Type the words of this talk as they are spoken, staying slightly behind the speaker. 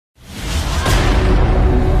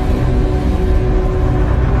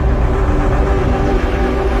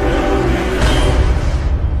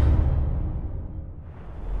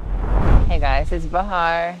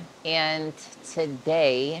Bahar, and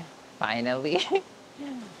today, finally,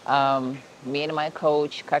 me and my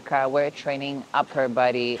coach Kaka, we're training upper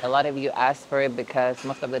body. A lot of you asked for it because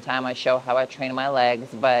most of the time I show how I train my legs,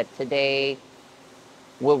 but today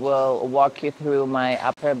we will walk you through my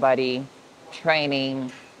upper body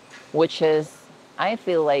training, which is, I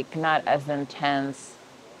feel like, not as intense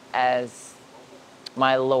as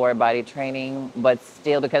my lower body training, but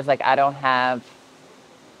still, because like I don't have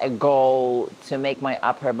a goal to make my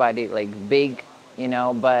upper body like big,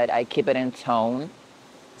 but I keep it in tone.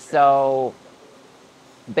 So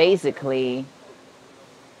basically,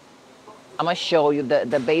 I'm gonna show you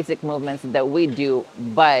the basic movements that we do,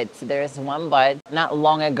 but there's one but. Not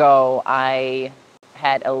long ago, I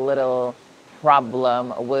had a little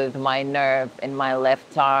problem with my nerve in my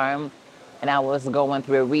left arm, and I was going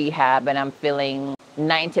through rehab, and I'm feeling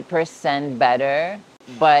 90% better,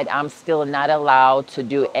 but I'm still not allowed to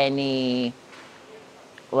do any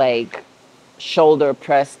like shoulder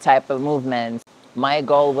press type of movements. My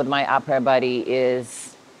goal with my upper body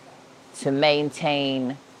is to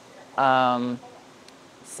maintain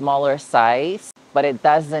smaller size, but it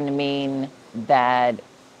doesn't mean that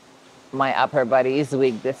my upper body is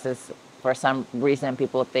weak. This is, for some reason,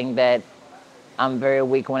 people think that I'm very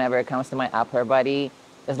weak whenever it comes to my upper body.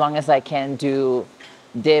 As long as I can do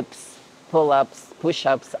dips, pull-ups,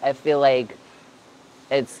 push-ups, I feel like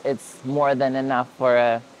it's more than enough for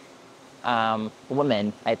a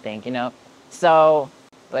woman, I think. So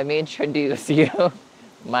let me introduce you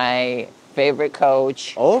my favorite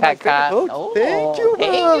coach, Oh, my favorite Kaka. coach. Oh, Thank you,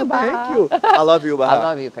 thank you, Baha. Thank Baha. you. I love you, I Baha.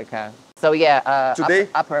 love you, Kaka. So yeah, Today,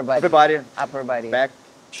 upper body, everybody, upper body, back,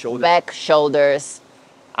 shoulders. back, shoulders.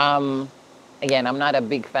 Um, Again, I'm not a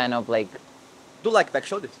big fan of like Do like back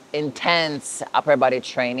shoulders? intense upper body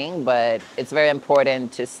training, but it's very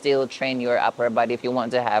important to still train your upper body if you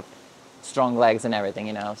want to have strong legs and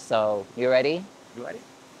everything. So you ready? You ready?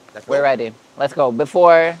 Let's We're go. ready. Let's go.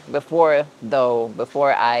 Before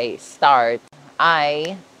I start,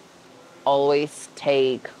 I always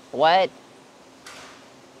take what?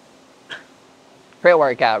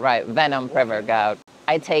 Pre-workout, right? Venom pre-workout.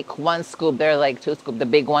 I take one scoop. There are like two scoops, the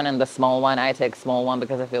big one and the small one. I take small one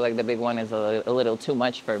because I feel like the big one is a little too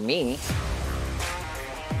much for me.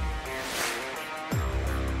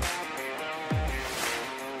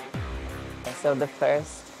 So the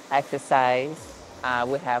first exercise,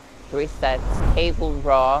 we have 3 sets, cable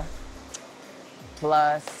raw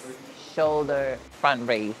plus shoulder front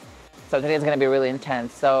raise. So today's gonna be really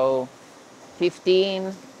intense. So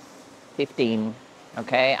 15, 15,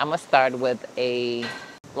 okay? I'm gonna start with a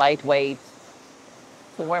lightweight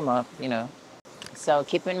to warm up. So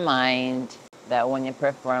keep in mind that when you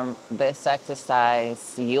perform this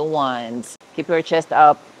exercise, keep your chest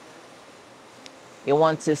up. You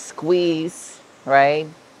want to squeeze, right?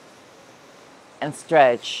 And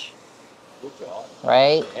stretch,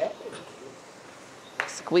 right?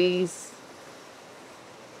 Squeeze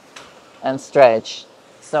and stretch.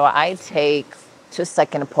 So I take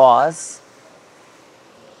 2-second pause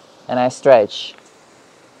and I stretch.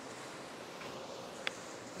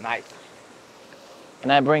 Nice.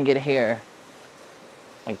 And I bring it here,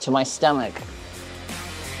 like to my stomach.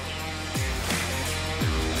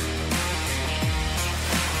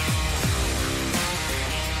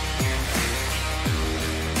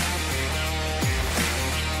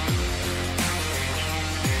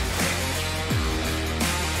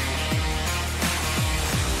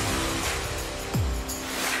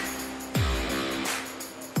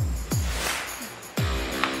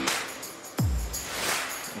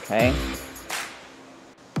 Okay.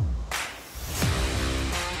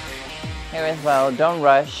 Here as well, don't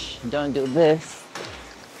rush, don't do this.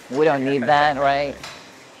 We don't need that, right?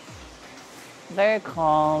 Very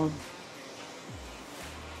calm.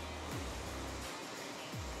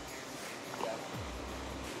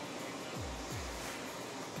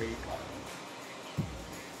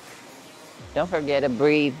 Don't forget to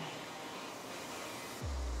breathe.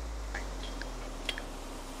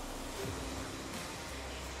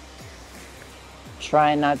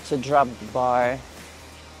 Try not to drop the bar.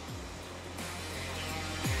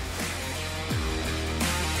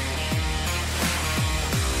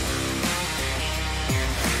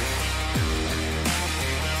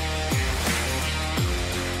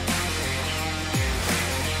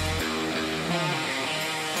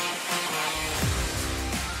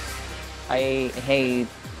 I hate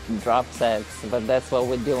drop sets, but that's what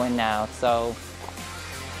we're doing now, so.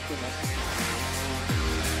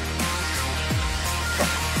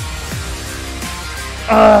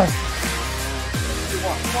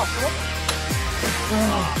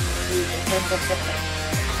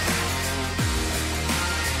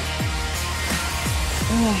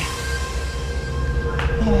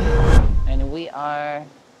 And we are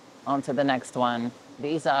on to the next one.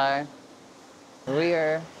 These are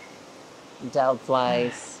rear delt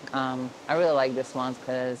flies. I really like this one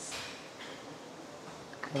because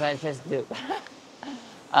I just do.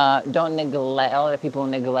 Don't neglect. A lot of people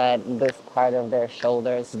neglect this part of their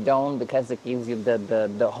shoulders. Don't, because it gives you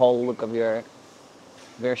the whole look of your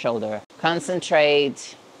shoulder.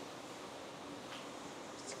 Concentrate.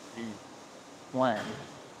 1,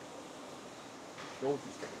 2,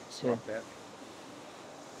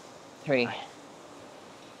 3.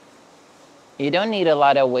 You don't need a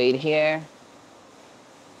lot of weight here.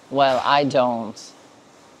 Well, I don't.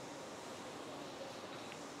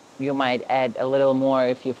 You might add a little more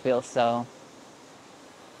if you feel so.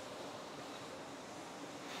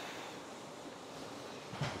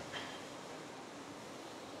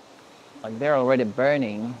 Like they're already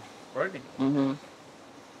burning. Burning? Mm-hmm.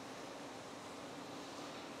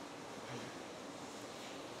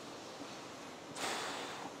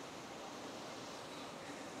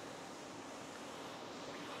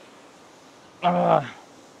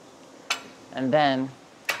 And then,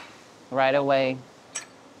 right away,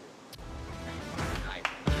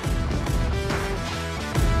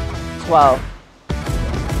 12.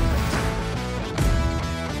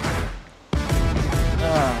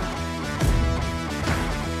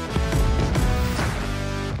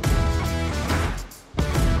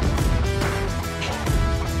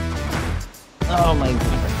 Oh my God.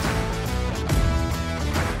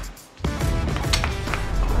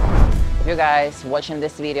 If you guys watching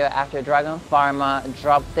this video after Dragon Pharma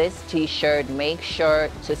drop this t-shirt, make sure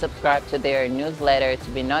to subscribe to their newsletter to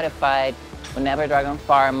be notified whenever Dragon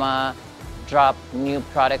Pharma drop new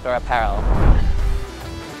product or apparel.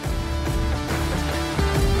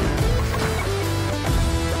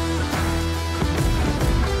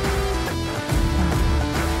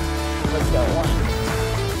 Let's go. 1.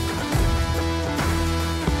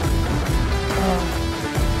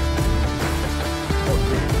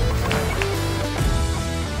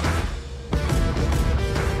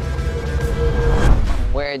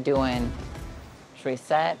 We're doing 3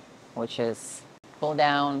 set, which is pull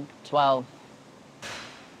down 12.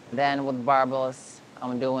 Then with barbells,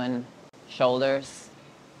 I'm doing shoulders,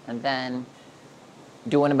 and then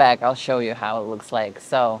doing the back. I'll show you how it looks like.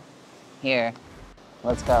 So here,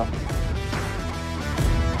 let's go.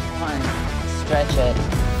 1, stretch it.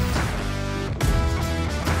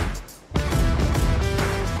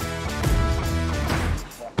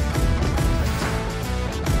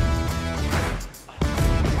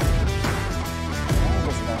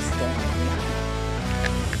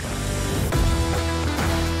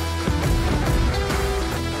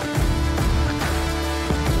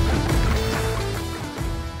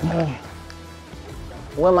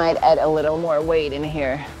 We might add a little more weight in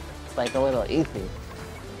here. It's like a little easy.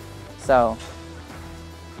 So,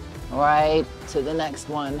 right to the next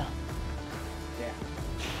one. Yeah.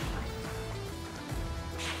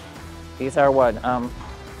 These are what?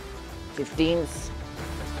 15s.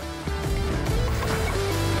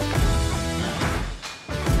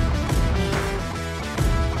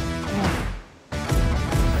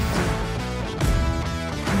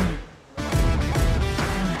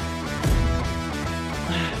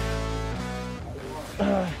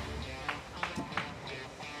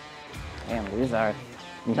 Damn, these are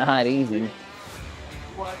not easy.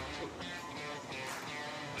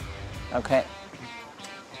 Okay.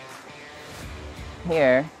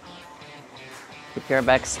 Here, keep your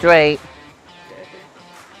back straight.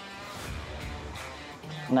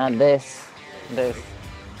 Not this, this.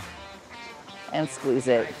 And squeeze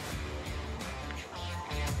it.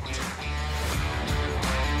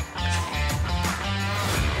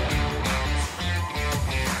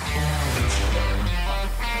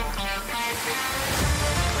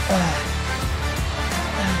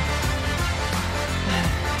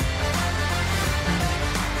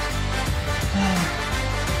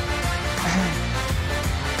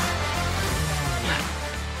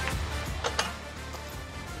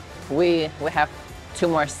 We have 2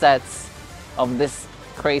 more sets of this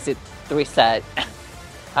crazy 3 set.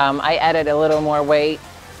 I added a little more weight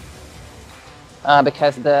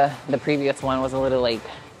because the previous one was a little like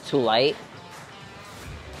too light.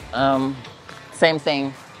 Same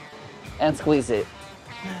thing, and squeeze it.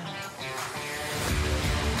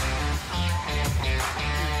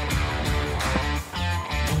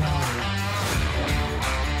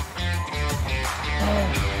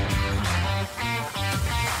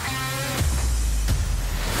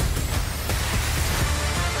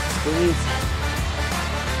 Squeeze.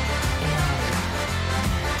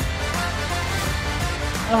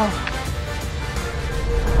 Oh.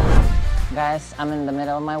 Guys, I'm in the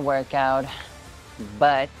middle of my workout,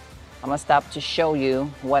 but I'm gonna stop to show you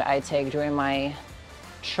what I take during my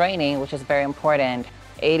training, which is very important.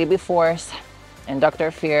 ADB force and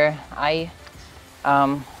Dr. Fear, I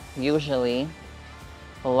usually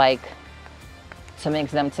like to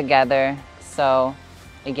mix them together. So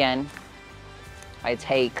again, I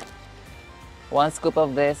take 1 scoop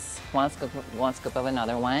of this, one scoop of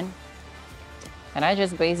another one, and I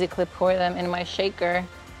just basically pour them in my shaker.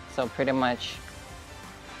 So pretty much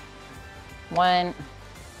one,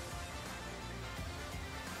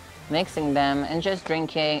 mixing them and just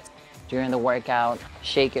drinking during the workout.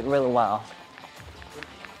 Shake it really well.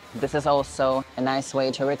 This is also a nice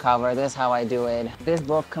way to recover. This is how I do it. These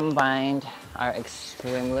both combined are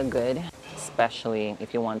extremely good, especially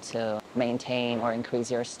if you want to maintain or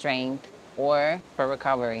increase your strength or for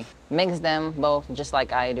recovery. Mix them both just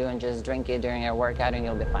like I do and just drink it during your workout and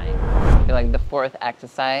you'll be fine. I feel like the 4th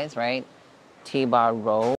exercise, right? T-bar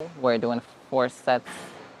row. We're doing 4 sets,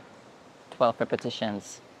 12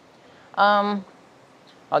 repetitions. I'll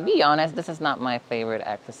be honest, this is not my favorite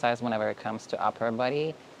exercise whenever it comes to upper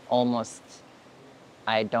body. Almost,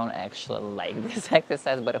 I don't actually like this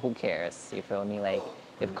exercise, but who cares? You feel me? Like,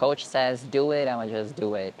 if coach says do it, I'ma just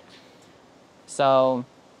do it. So,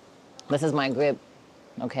 this is my grip.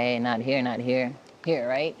 Okay, not here, not here. Here,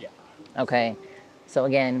 right? Yeah. Okay. So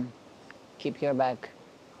again, keep your back.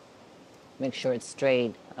 Make sure it's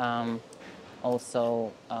straight.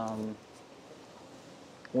 Also,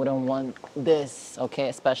 wouldn't want this, okay?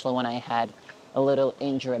 Especially when I had a little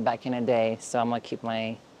injury back in the day. So I'm gonna keep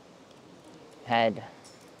my head,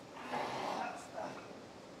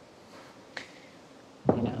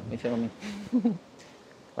 you know, you feel me?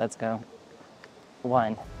 Let's go.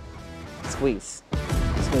 1, squeeze,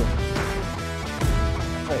 squeeze.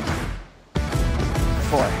 3,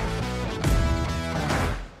 4,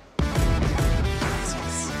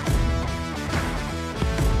 6,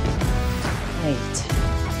 8,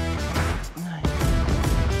 9, 10.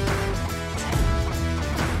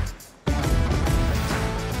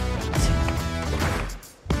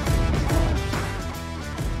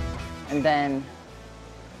 And then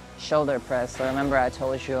shoulder press. So remember I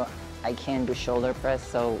told you I can't do shoulder press,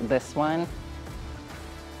 so this one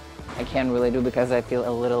I can't really do because I feel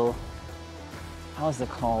a little, how is it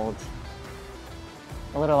called?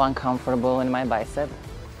 A little uncomfortable in my bicep.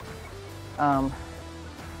 So I'm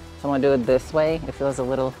gonna do it this way. It feels a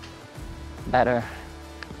little better.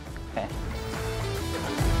 Okay.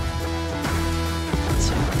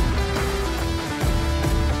 2.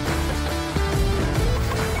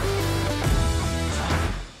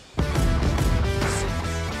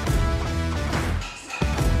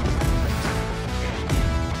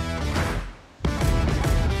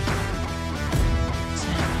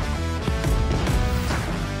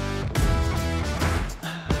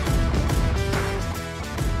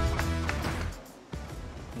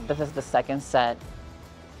 This is the 2nd set.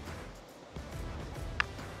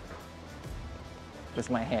 This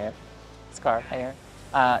is my hair, scarf hair.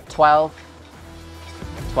 12,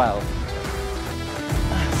 12.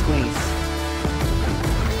 Squeeze.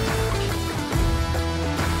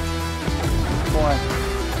 4,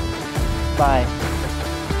 5,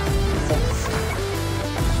 6.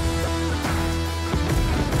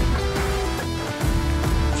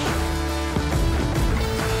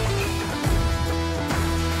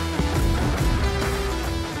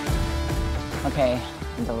 Okay,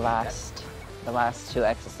 the last 2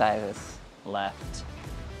 exercises left.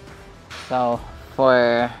 So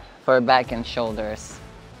for back and shoulders,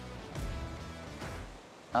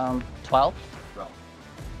 12.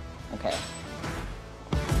 Okay.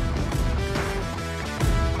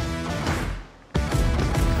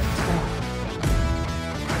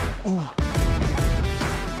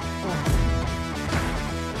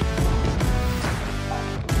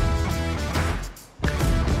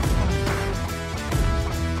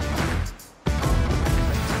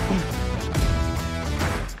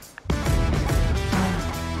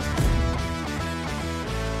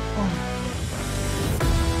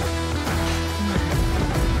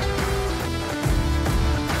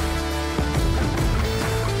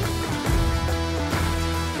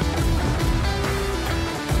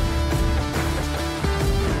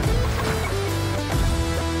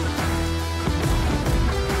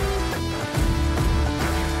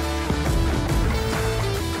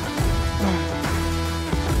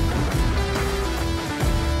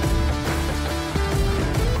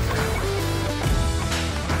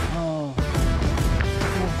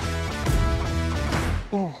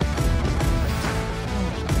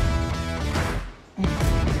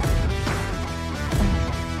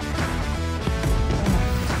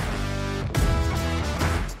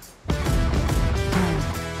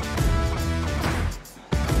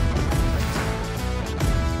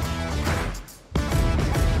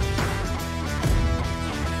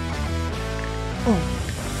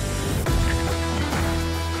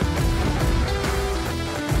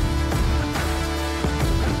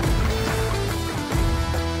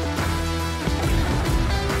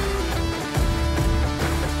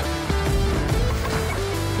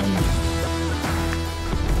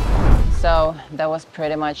 So that was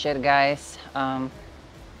pretty much it, guys. I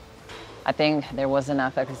think there was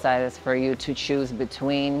enough exercises for you to choose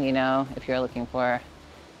between, you know, if you're looking for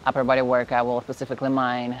upper body workout, well, specifically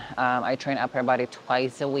mine. I train upper body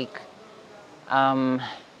twice a week.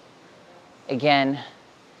 Again,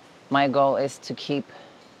 my goal is to keep,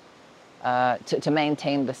 to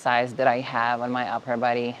maintain the size that I have on my upper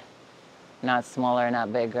body, not smaller,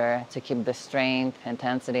 not bigger, to keep the strength,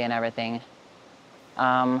 intensity, and everything.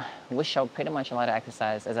 We showed pretty much a lot of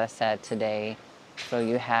exercise, as I said today, so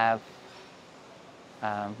you have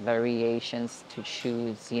variations to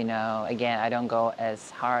choose, you know. Again, I don't go as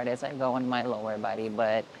hard as I go on my lower body,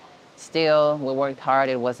 but still, we worked hard.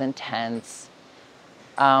 It was intense.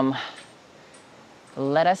 Let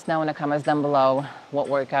us know in the comments down below what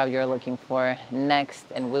workout you're looking for next,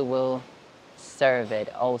 and we will serve it.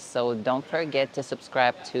 Also, don't forget to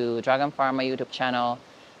subscribe to Dragon Pharma YouTube channel,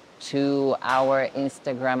 to our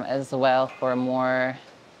Instagram as well for more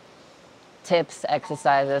tips,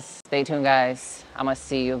 exercises. Stay tuned, guys. I'm gonna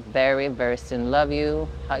see you very, very soon. Love you,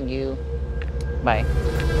 hug you. Bye.